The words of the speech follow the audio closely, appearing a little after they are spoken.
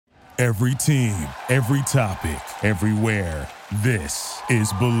Every team, every topic, everywhere. This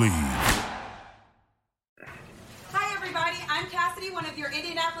is Believe. Hi, everybody. I'm Cassidy, one of your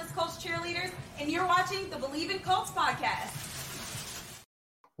Indianapolis Colts cheerleaders, and you're watching the Believe in Colts podcast.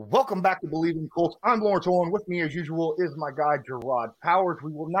 Welcome back to Believe in Colts. I'm Lawrence Owen. With me, as usual, is my guy, Gerard Powers.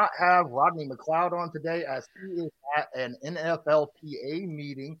 We will not have Rodney McLeod on today as he is at an NFLPA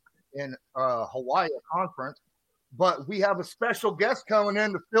meeting in Hawaii, a conference. But we have a special guest coming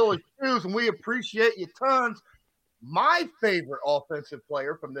in to fill his shoes, and we appreciate you tons. My favorite offensive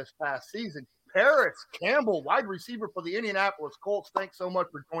player from this past season, Paris Campbell, wide receiver for the Indianapolis Colts. Thanks so much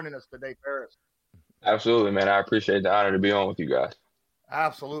for joining us today, Paris. Absolutely, man. I appreciate the honor to be on with you guys.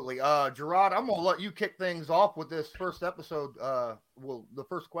 Absolutely. Gerard, I'm going to let you kick things off with this first episode. The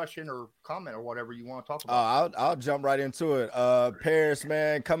first question or comment or whatever you want to talk about. I'll jump right into it. Paris,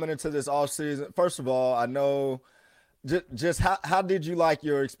 man, coming into this offseason, first of all, I know just how did you like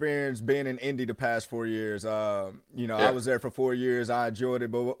your experience being in Indy the past 4 years? I was there for 4 years. I enjoyed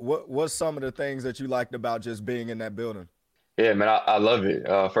it. But what's some of the things that you liked about just being in that building? Yeah, man, I love it.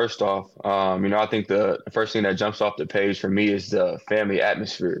 First off, I think the first thing that jumps off the page for me is the family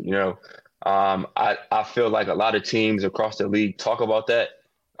atmosphere. I feel like a lot of teams across the league talk about that,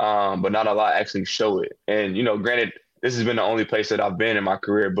 but not a lot actually show it. And, granted, this has been the only place that I've been in my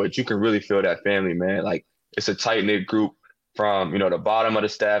career, but you can really feel that family, man. Like, it's a tight-knit group from, the bottom of the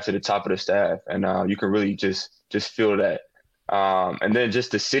staff to the top of the staff. And you can really just feel that. And then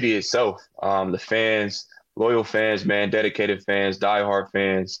just the city itself, the fans, loyal fans, man, dedicated fans, diehard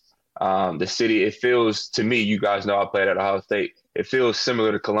fans. The city, it feels to me, you guys know I played at Ohio State. It feels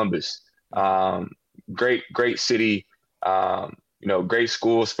similar to Columbus. Great city, great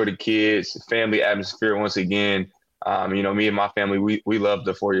schools for the kids, family atmosphere once again. Me and my family, we love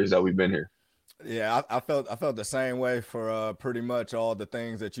the 4 years that we've been here. Yeah, I felt the same way for pretty much all the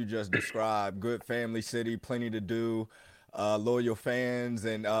things that you just described. Good family city, plenty to do, loyal fans.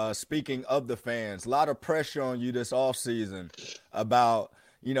 And speaking of the fans, a lot of pressure on you this offseason about,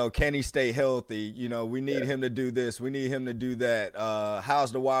 can he stay healthy? We need him to do this. We need him to do that.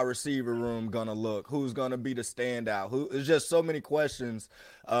 How's the wide receiver room going to look? Who's going to be the standout? There's just so many questions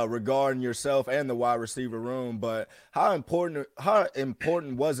regarding yourself and the wide receiver room. But how important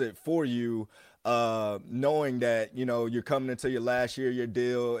was it for you knowing that, you're coming into your last year, your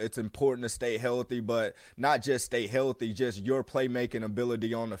deal, it's important to stay healthy, but not just stay healthy, just your playmaking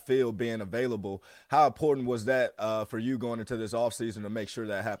ability on the field being available. How important was that for you going into this offseason to make sure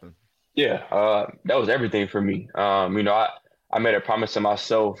that happened? Yeah, that was everything for me. I made a promise to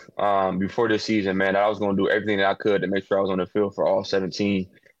myself before this season, man, that I was going to do everything that I could to make sure I was on the field for all 17.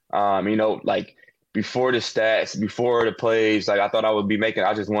 Before the stats, before the plays, I thought I would be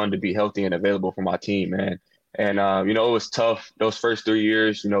I just wanted to be healthy and available for my team, man. And, it was tough those first 3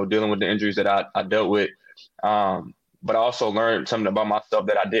 years, dealing with the injuries that I dealt with. But I also learned something about myself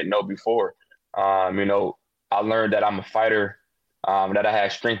that I didn't know before. I learned that I'm a fighter, that I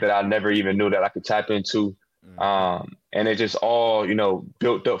had strength that I never even knew that I could tap into. And it just all,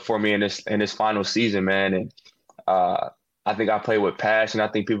 built up for me in this final season, man. And I think I played with passion. I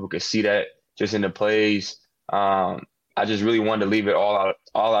think people could see that just in the plays. I just really wanted to leave it all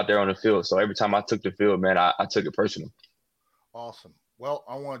out there on the field. So every time I took the field, man, I took it personal. Awesome. Well,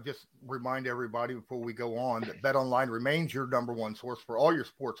 I want to just remind everybody before we go on that BetOnline remains your number one source for all your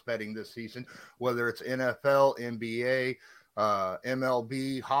sports betting this season, whether it's NFL, NBA,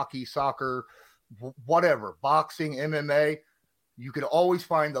 MLB, hockey, soccer, whatever, boxing, MMA. You can always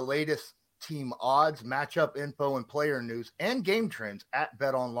find the latest team odds, matchup info, and player news and game trends at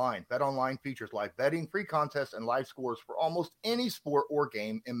BetOnline. BetOnline features live betting, free contests, and live scores for almost any sport or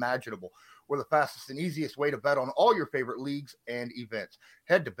game imaginable. We're the fastest and easiest way to bet on all your favorite leagues and events.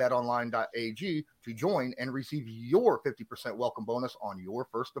 Head to betonline.ag to join and receive your 50% welcome bonus on your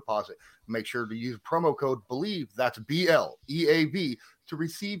first deposit. Make sure to use promo code BELIEVE, that's BLEAV, to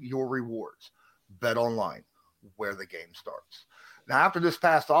receive your rewards. BetOnline, where the game starts. Now, after this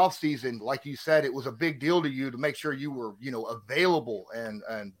past offseason, like you said, it was a big deal to you to make sure you were, available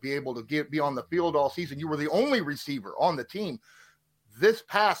and be able to be on the field all season. You were the only receiver on the team this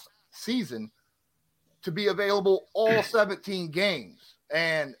past season to be available all 17 games.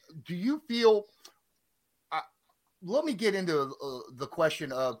 And do you feel let me get into the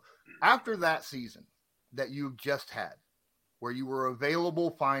question of after that season that you just had, where you were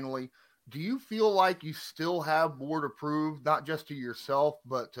available finally, do you feel like you still have more to prove, not just to yourself,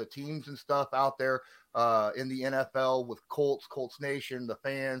 but to teams and stuff out there in the NFL with Colts Nation, the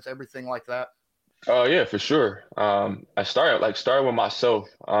fans, everything like that? Yeah, for sure. I started with myself.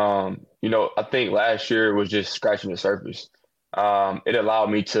 I think last year was just scratching the surface. it allowed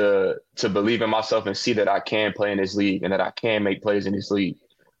me to believe in myself and see that I can play in this league and that I can make plays in this league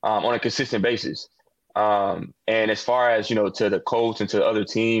on a consistent basis. And as far as, to the Colts and to other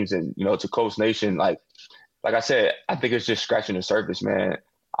teams and, to Colts Nation, like I said, I think it's just scratching the surface, man.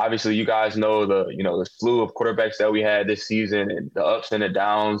 Obviously, you guys know the slew of quarterbacks that we had this season and the ups and the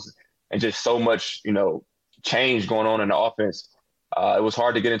downs and just so much, change going on in the offense. It was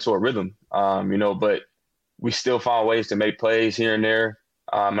hard to get into a rhythm, but we still found ways to make plays here and there.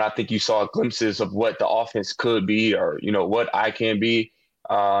 And I think you saw glimpses of what the offense could be or, what I can be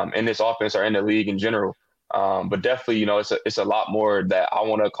in this offense or in the league in general. But definitely, it's a lot more that I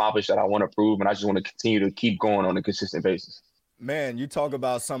want to accomplish, that I want to prove, and I just want to continue to keep going on a consistent basis. Man, you talk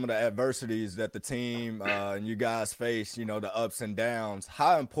about some of the adversities that the team and you guys face, the ups and downs.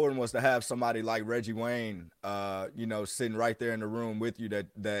 How important was to have somebody like Reggie Wayne, sitting right there in the room with you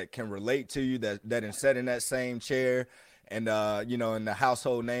that can relate to you, that is sat in that same chair and, in the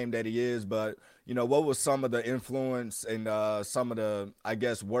household name that he is. But, what was some of the influence and some of the, I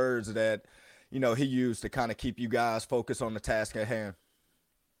guess, words that, he used to kind of keep you guys focused on the task at hand?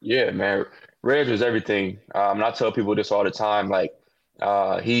 Yeah, man. Reg was everything. And I tell people this all the time. Like,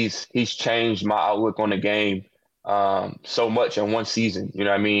 he's changed my outlook on the game so much in one season. You know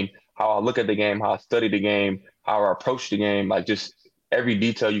what I mean? How I look at the game, how I study the game, how I approach the game, like just every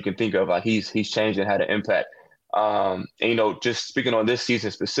detail you can think of. Like he's changed and had an impact. And just speaking on this season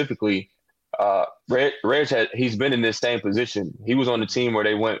specifically, Reg he's been in this same position. He was on the team where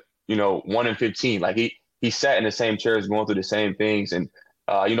they went, 1-15. Like he sat in the same chairs going through the same things. And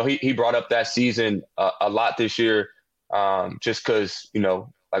he brought up that season a lot this year, just because,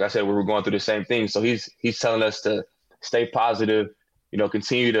 like I said, we were going through the same thing. So he's telling us to stay positive,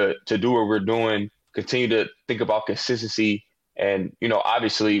 continue to do what we're doing, continue to think about consistency. And,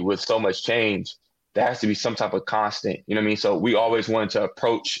 obviously with so much change, there has to be some type of constant, you know what I mean? So we always wanted to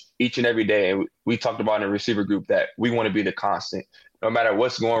approach each and every day. And we talked about in the receiver group that we want to be the constant, no matter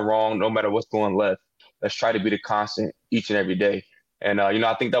what's going wrong, no matter what's going left. Let's try to be the constant each and every day. And,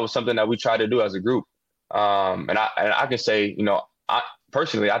 I think that was something that we tried to do as a group. And I can say, I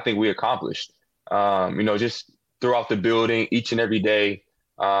personally think we accomplished, just throughout the building each and every day,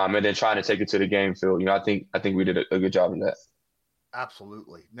 and then trying to take it to the game field. I think we did a good job of that.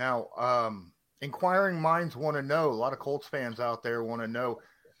 Absolutely. Now, inquiring minds want to know, a lot of Colts fans out there want to know,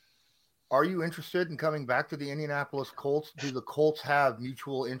 are you interested in coming back to the Indianapolis Colts? Do the Colts have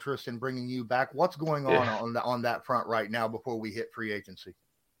mutual interest in bringing you back? What's going on that front right now before we hit free agency?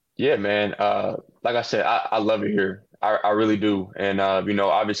 Yeah, man. Like I said, I love it here. I really do. And,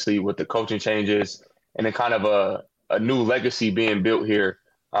 obviously with the coaching changes and then kind of a new legacy being built here,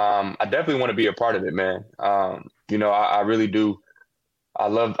 I definitely want to be a part of it, man. I really do. I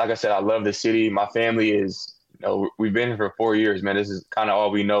love the city. My family is, we've been here for 4 years, man. This is kind of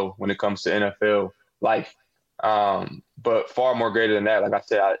all we know when it comes to NFL life. But far more greater than that, like I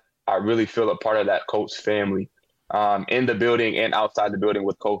said, I really feel a part of that Colts family in the building and outside the building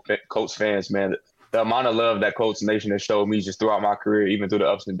with Colts fans, man. The amount of love that Colts Nation has showed me just throughout my career, even through the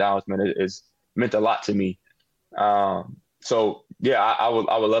ups and downs, man, it's meant a lot to me. So, yeah, I would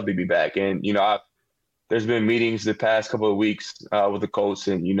love to be back. And, there's been meetings the past couple of weeks with the Colts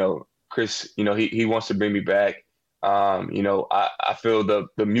and, Chris, he wants to bring me back. I feel the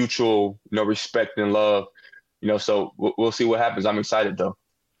mutual, respect and love, so we'll see what happens. I'm excited though.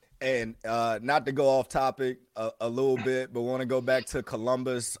 And not to go off topic a little bit, but want to go back to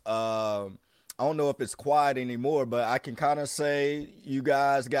Columbus. I don't know if it's quiet anymore, but I can kind of say you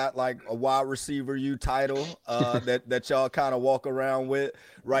guys got like a wide receiver title that y'all kind of walk around with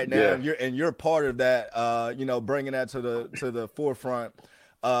right now. Yeah. And you're part of that, bringing that to the forefront.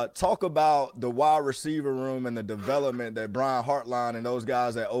 Talk about the wide receiver room and the development that Brian Hartline and those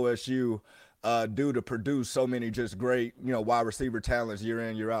guys at OSU do to produce so many just great, wide receiver talents year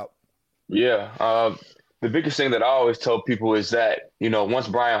in, year out. Yeah. The biggest thing that I always tell people is that, once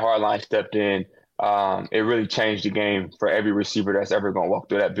Brian Hartline stepped in, it really changed the game for every receiver that's ever going to walk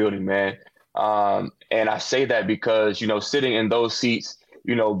through that building, man. And I say that because, sitting in those seats,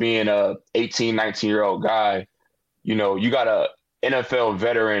 being a 18, 19-year-old guy, you got a NFL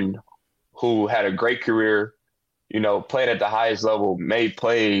veteran who had a great career, played at the highest level, made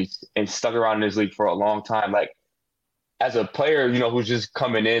plays, and stuck around in this league for a long time. Like, as a player, who's just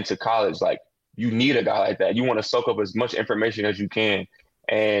coming into college, like, you need a guy like that. You want to soak up as much information as you can.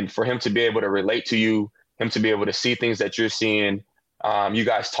 And for him to be able to relate to you, him to be able to see things that you're seeing, you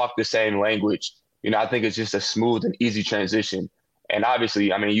guys talk the same language. I think it's just a smooth and easy transition. And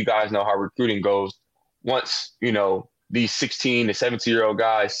obviously, you guys know how recruiting goes. Once, these 16 to 17-year-old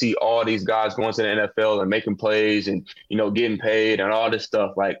guys see all these guys going to the NFL and making plays and, getting paid and all this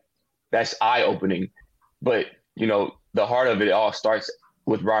stuff, like that's eye-opening. But, the heart of it all starts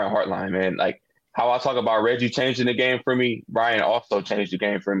with Brian Hartline, man. Like how I talk about Reggie changing the game for me, Brian also changed the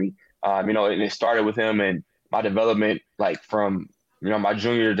game for me. And it started with him and my development, like from, my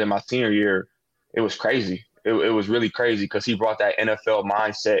junior to my senior year, it was crazy. It was really crazy because he brought that NFL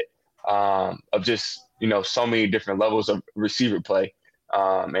mindset of just, so many different levels of receiver play.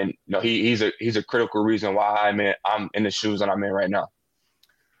 And he's a critical reason why I'm in the shoes that I'm in right now.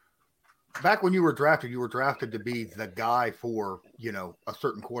 Back when you were drafted to be the guy for, a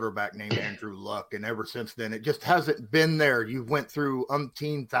certain quarterback named Andrew Luck. And ever since then, it just hasn't been there. You went through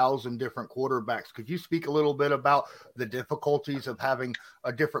umpteen thousand different quarterbacks. Could you speak a little bit about the difficulties of having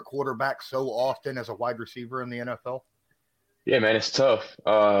a different quarterback so often as a wide receiver in the NFL? Yeah, man, it's tough.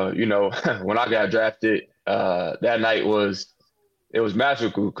 When I got drafted, that night it was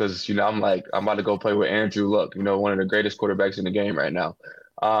magical because, I'm about to go play with Andrew Luck, one of the greatest quarterbacks in the game right now.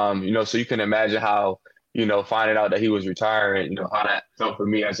 So you can imagine how, finding out that he was retiring, how that felt for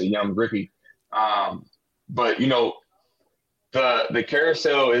me as a young rookie. But the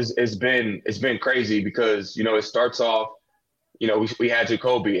carousel it's been crazy because, it starts off, we had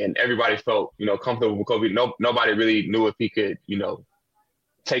Jacoby and everybody felt, comfortable with Jacoby. Nobody really knew if he could,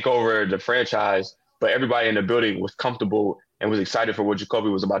 take over the franchise, but everybody in the building was comfortable and was excited for what Jacoby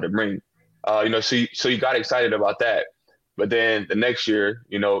was about to bring. So you got excited about that. But then the next year,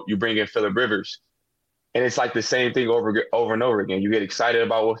 you bring in Phillip Rivers, and it's like the same thing over and over again. You get excited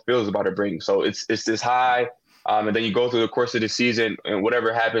about what Phil's about to bring. So it's this high, and then you go through the course of the season, and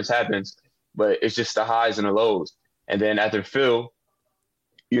whatever happens. But it's just the highs and the lows. And then after Phil,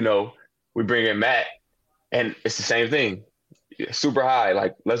 we bring in Matt, and it's the same thing. Super high,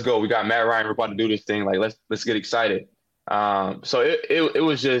 like let's go. We got Matt Ryan. We're about to do this thing. Like let's get excited. So it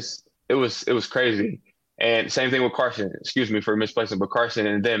was crazy. And same thing with Carson. Excuse me for misplacing, but Carson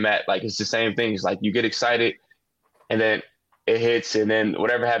and then Matt, like it's the same thing. It's like you get excited, and then it hits, and then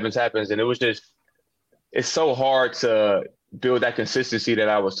whatever happens. And it's so hard to build that consistency that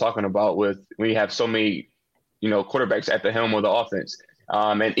I was talking about with when you have so many, quarterbacks at the helm of the offense.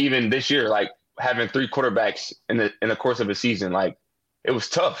 And even this year, like having 3 quarterbacks in the course of a season, like it was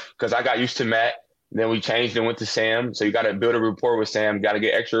tough because I got used to Matt. Then we changed and went to Sam. So you got to build a rapport with Sam. You got to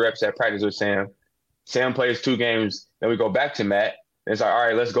get extra reps at practice with Sam. Sam plays 2 games, then we go back to Matt. And it's like, all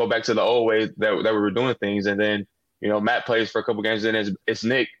right, let's go back to the old way that we were doing things. And then, Matt plays for a couple games, and it's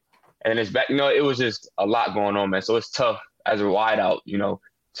Nick, and it's back. It was just a lot going on, man. So it's tough as a wideout,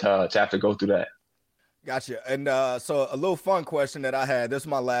 to have to go through that. Gotcha. And so a little fun question that I had. This is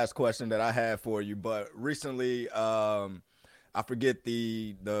my last question that I had for you. But recently, I forget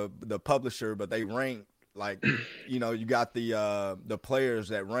the publisher, but they ranked like, you got the players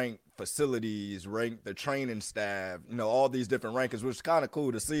that rank facilities, rank the training staff, all these different rankings, which is kind of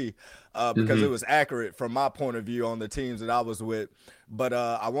cool to see because it was accurate from my point of view on the teams that I was with. But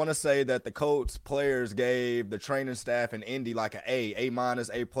I want to say that the Colts players gave the training staff in Indy like an A-, A+.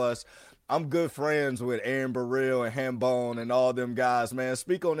 I'm good friends with Aaron Burrell and Hambone and all them guys, man.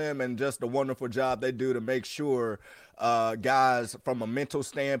 Speak on them and just the wonderful job they do to make sure guys from a mental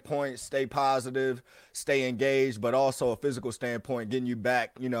standpoint stay positive, stay engaged, but also a physical standpoint, getting you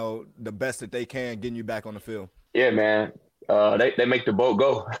back, the best that they can, getting you back on the field. Yeah, man. They make the boat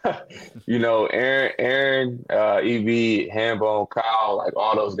go. Aaron, EV, Hambone, Kyle, like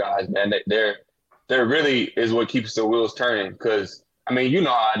all those guys, man, they're really is what keeps the wheels turning. Because, how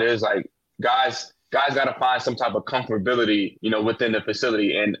it is, like, guys got to find some type of comfortability, within the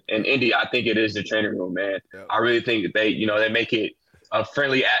facility. And in Indy, I think it is the training room, man. Yep. I really think that they make it a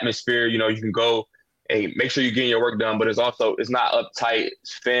friendly atmosphere. You can go, hey, make sure you're getting your work done, but it's not uptight.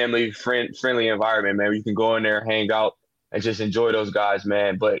 It's friendly environment, man. You can go in there, hang out, and just enjoy those guys,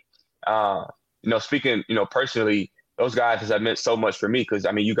 man. But, speaking, personally, those guys have meant so much for me because,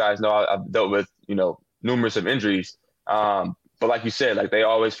 you guys know I've dealt with, numerous of injuries. But like you said, like they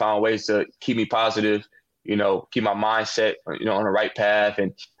always found ways to keep me positive, keep my mindset, on the right path.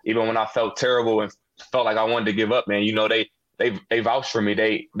 And even when I felt terrible and felt like I wanted to give up, man, they vouched for me.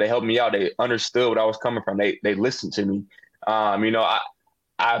 They helped me out. They understood what I was coming from. They listened to me.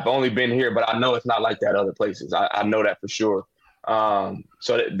 I've only been here, but I know it's not like that other places. I know that for sure.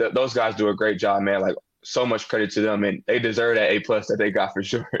 So those guys do a great job, man. Like so much credit to them, and they deserve that A+ that they got for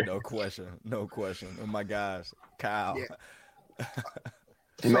sure. No question. Oh my gosh, Kyle. Yeah.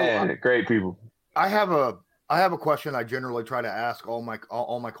 Man, great people. I have a question I generally try to ask all my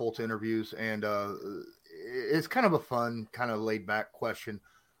Colts interviews, and it's kind of a fun, kind of laid back question.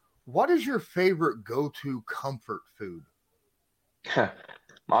 what is your favorite go-to comfort food?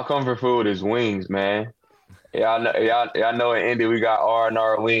 My comfort food is wings, man. Y'all know in Indy we got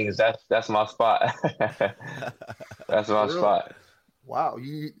R&R wings. That's my spot. That's my Really? spot. Wow.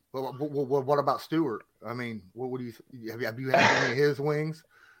 What about Stewart? I mean, what do you have you had any of his wings?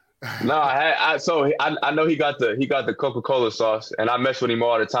 No, I know he got the Coca-Cola sauce, and I mess with him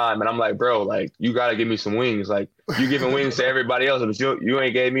all the time. And I'm like, bro, like you gotta give me some wings. Like you giving wings to everybody else, but you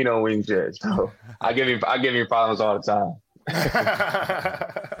ain't gave me no wings yet. So I give him problems all the time.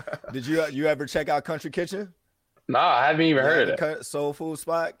 Did you ever check out Country Kitchen? No, I haven't even heard of that. Soul food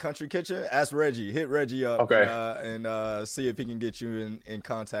spot, Country Kitchen. Ask Reggie. Hit Reggie up. Okay. And see if he can get you in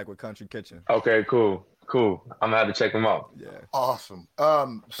contact with Country Kitchen. Okay, cool. I'm gonna have to check him out. Yeah. Awesome.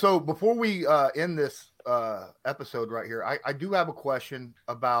 So before we end this episode right here, I do have a question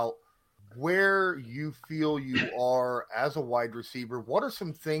about where you feel you are as a wide receiver. What are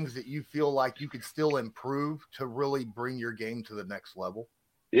some things that you feel like you could still improve to really bring your game to the next level?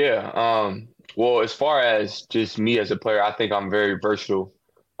 Yeah. Well, as far as just me as a player, I think I'm very versatile.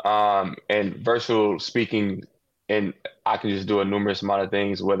 And versatile speaking, and I can just do a numerous amount of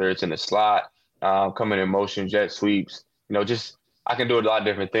things, whether it's in the slot, coming in motion, jet sweeps, just I can do a lot of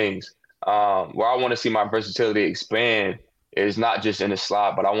different things. Where I want to see my versatility expand is not just in the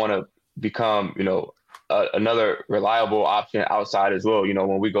slot, but I want to become, another reliable option outside as well.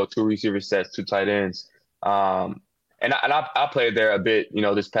 When we go 2 receiver sets, 2 tight ends. And I played there a bit,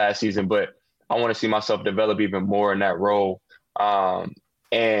 this past season, but I want to see myself develop even more in that role.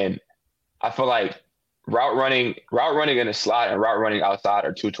 And I feel like route running in the slot and route running outside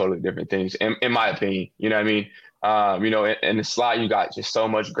are 2 totally different things, in my opinion. You know what I mean? In the slot, you got just so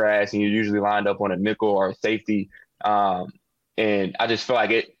much grass, and you're usually lined up on a nickel or a safety. And I just feel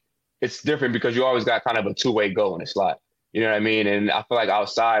like it's different because you always got kind of a 2-way go in the slot. You know what I mean? And I feel like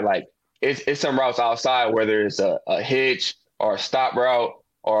outside, like it's some routes outside, whether it's a hitch or a stop route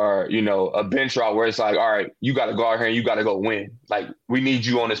or, a bench route where it's like, all right, you got to go out here and you got to go win. Like, we need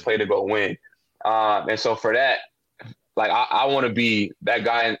you on this play to go win. And so for that, like, I want to be that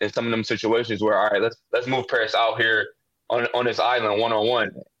guy in some of them situations where, all right, let's move Paris out here on this island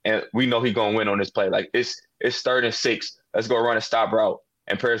 1-on-1. And we know he's going to win on this play. Like, it's 3rd and 6. Let's go run a stop route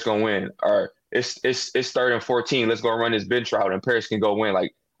and Paris going to win. Or it's 3rd and 14. Let's go run this bench route and Paris can go win.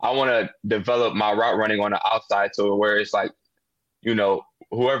 Like, I want to develop my route running on the outside to where it's like,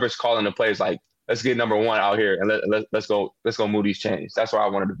 whoever's calling the plays, like, let's get number 1 out here and let's go move these chains. That's what I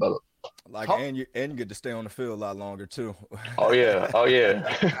want to develop. Like, and you get to stay on the field a lot longer too. Oh yeah.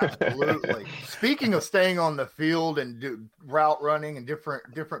 Absolutely. Speaking of staying on the field and do route running and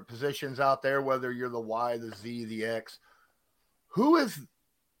different positions out there, whether you're the Y, the Z, the X, who is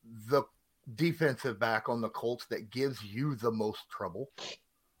the defensive back on the Colts that gives you the most trouble?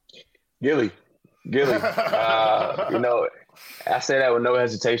 Gilly. I say that with no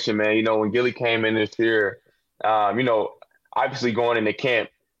hesitation, man. When Gilly came in this year, obviously going into camp,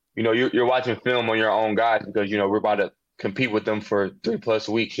 you're watching film on your own guys because, we're about to compete with them for 3+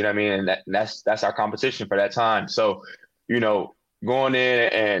 weeks, you know what I mean? And that's our competition for that time. So, going in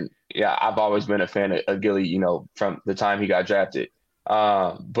and, yeah, I've always been a fan of Gilly, from the time he got drafted.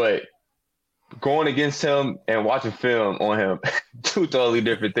 But going against him and watching film on him, 2 totally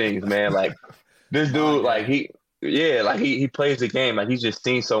different things, man. Like, this dude, like, he plays the game. Like, he's just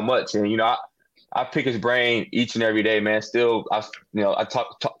seen so much. And, I pick his brain each and every day, man. Still, I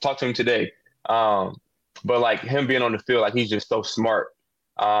talk to him today. But, like, him being on the field, like, he's just so smart.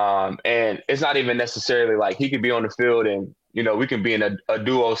 And it's not even necessarily, like, he could be on the field and, we can be in a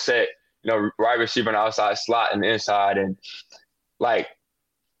duo set, wide receiver on the outside, slot and the inside. And, like,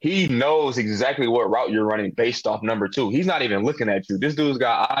 he knows exactly what route you're running based off number 2. He's not even looking at you. This dude's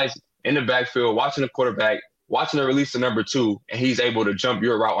got eyes in the backfield, watching the quarterback, watching the release of number 2, and he's able to jump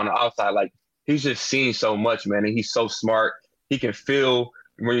your route on the outside. Like, he's just seen so much, man, and he's so smart. He can feel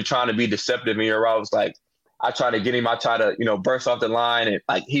when you're trying to be deceptive in your routes. Like, I try to get him. I try to, burst off the line, and,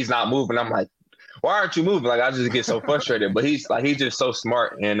 like, he's not moving. I'm like, why aren't you moving? Like, I just get so frustrated. But he's just so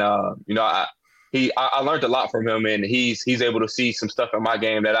smart. And, I learned a lot from him, and he's able to see some stuff in my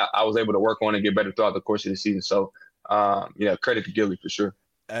game that I was able to work on and get better throughout the course of the season. So, credit to Gilly for sure.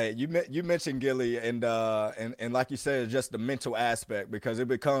 Hey, you mentioned Gilly, and like you said, just the mental aspect, because it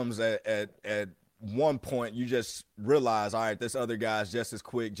becomes at one point you just realize, all right, this other guy's just as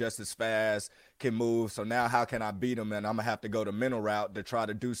quick, just as fast, can move. So now how can I beat him? And I'm gonna have to go the mental route to try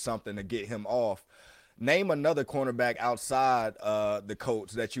to do something to get him off. Name another cornerback outside the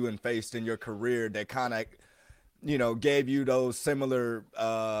Colts that you faced in your career that kind of gave you those similar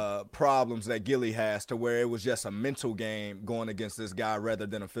problems that Gilly has, to where it was just a mental game going against this guy rather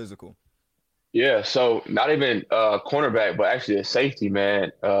than a physical? Yeah, so not even cornerback, but actually a safety,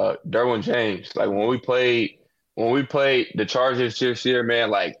 man. Derwin James. Like when we played the Chargers this year, man,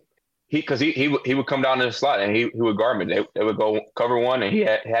 like he would come down to the slot and he would guard me. They would go cover one and he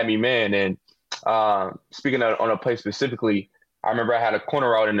had me man. And speaking of on a play specifically, I remember I had a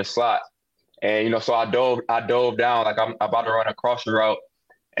corner out in the slot, and so I dove down like I'm about to run a crossing route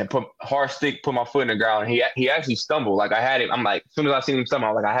and put my foot in the ground. And he actually stumbled. Like I had him. I'm like, as soon as I seen him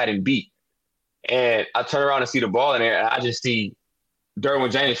stumble, I had him beat. And I turn around and see the ball in there, and I just see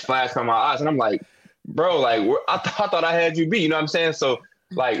Derwin James flash from my eyes, and I'm like, bro, like I thought I had you beat. You know what I'm saying? So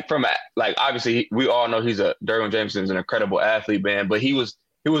like obviously we all know Derwin James is an incredible athlete, man, but he was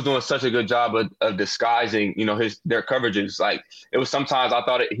doing such a good job of disguising, their coverages. Like it was sometimes I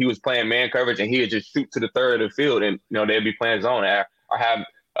thought he was playing man coverage and he would just shoot to the third of the field, and they'd be playing zone or have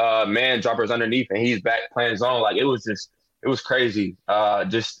man droppers underneath and he's back playing zone. Like it was crazy.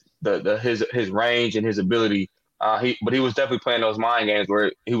 Just his range and his ability. But he was definitely playing those mind games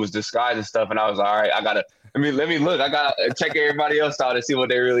where he was disguising stuff, and I was like, all right, let me look. I gotta check everybody else out and see what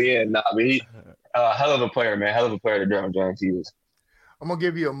they really in. Nah, I mean, he hell of a player, man. Hell of a player to Derwin James. He was. I'm gonna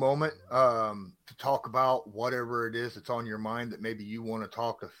give you a moment to talk about whatever it is that's on your mind that maybe you want to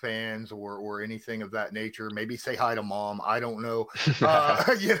talk to fans or anything of that nature. Maybe say hi to mom. I don't know.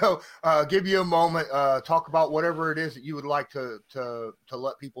 Give you a moment. Talk about whatever it is that you would like to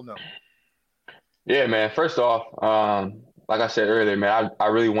let people know. Yeah, man. First off, like I said earlier, man, I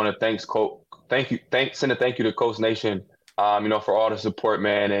really want to send a thank you to Coach Nation, for all the support,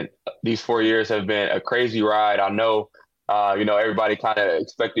 man. And these 4 years have been a crazy ride. I know. Everybody kind of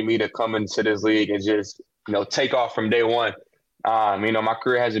expected me to come into this league and just, take off from day one. My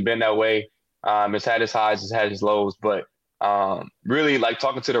career hasn't been that way. It's had its highs, it's had its lows, but really like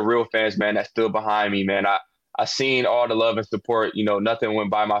talking to the real fans, man, that's still behind me, man. I seen all the love and support, nothing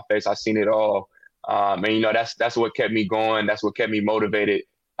went by my face. I seen it all. And that's what kept me going. That's what kept me motivated.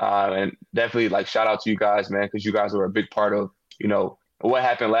 And definitely like shout out to you guys, man, because you guys were a big part of, what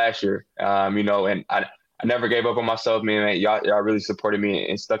happened last year. And I never gave up on myself, man. Y'all really supported me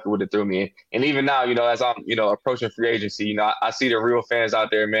and stuck with it through me. And even now, as I'm, approaching free agency, I see the real fans out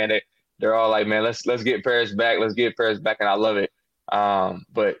there, man. They're all like, man, let's get Paris back. Let's get Paris back. And I love it.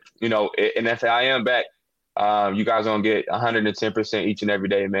 But and if I am back, you guys are going to get 110% each and every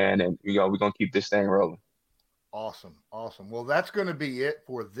day, man. And, we're going to keep this thing rolling. Awesome. Well, that's going to be it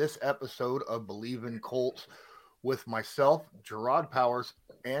for this episode of Believe in Colts with myself, Gerard Powers,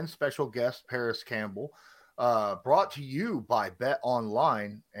 and special guest Paris Campbell. Brought to you by Bet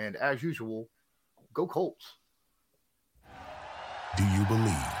Online, and as usual, go Colts. Do you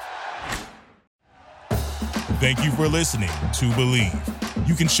believe? Thank you for listening to Believe.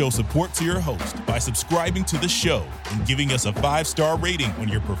 You can show support to your host by subscribing to the show and giving us a 5-star rating on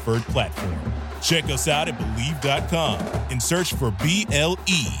your preferred platform. Check us out at Believe.com and search for BLEAV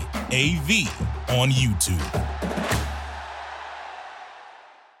on YouTube.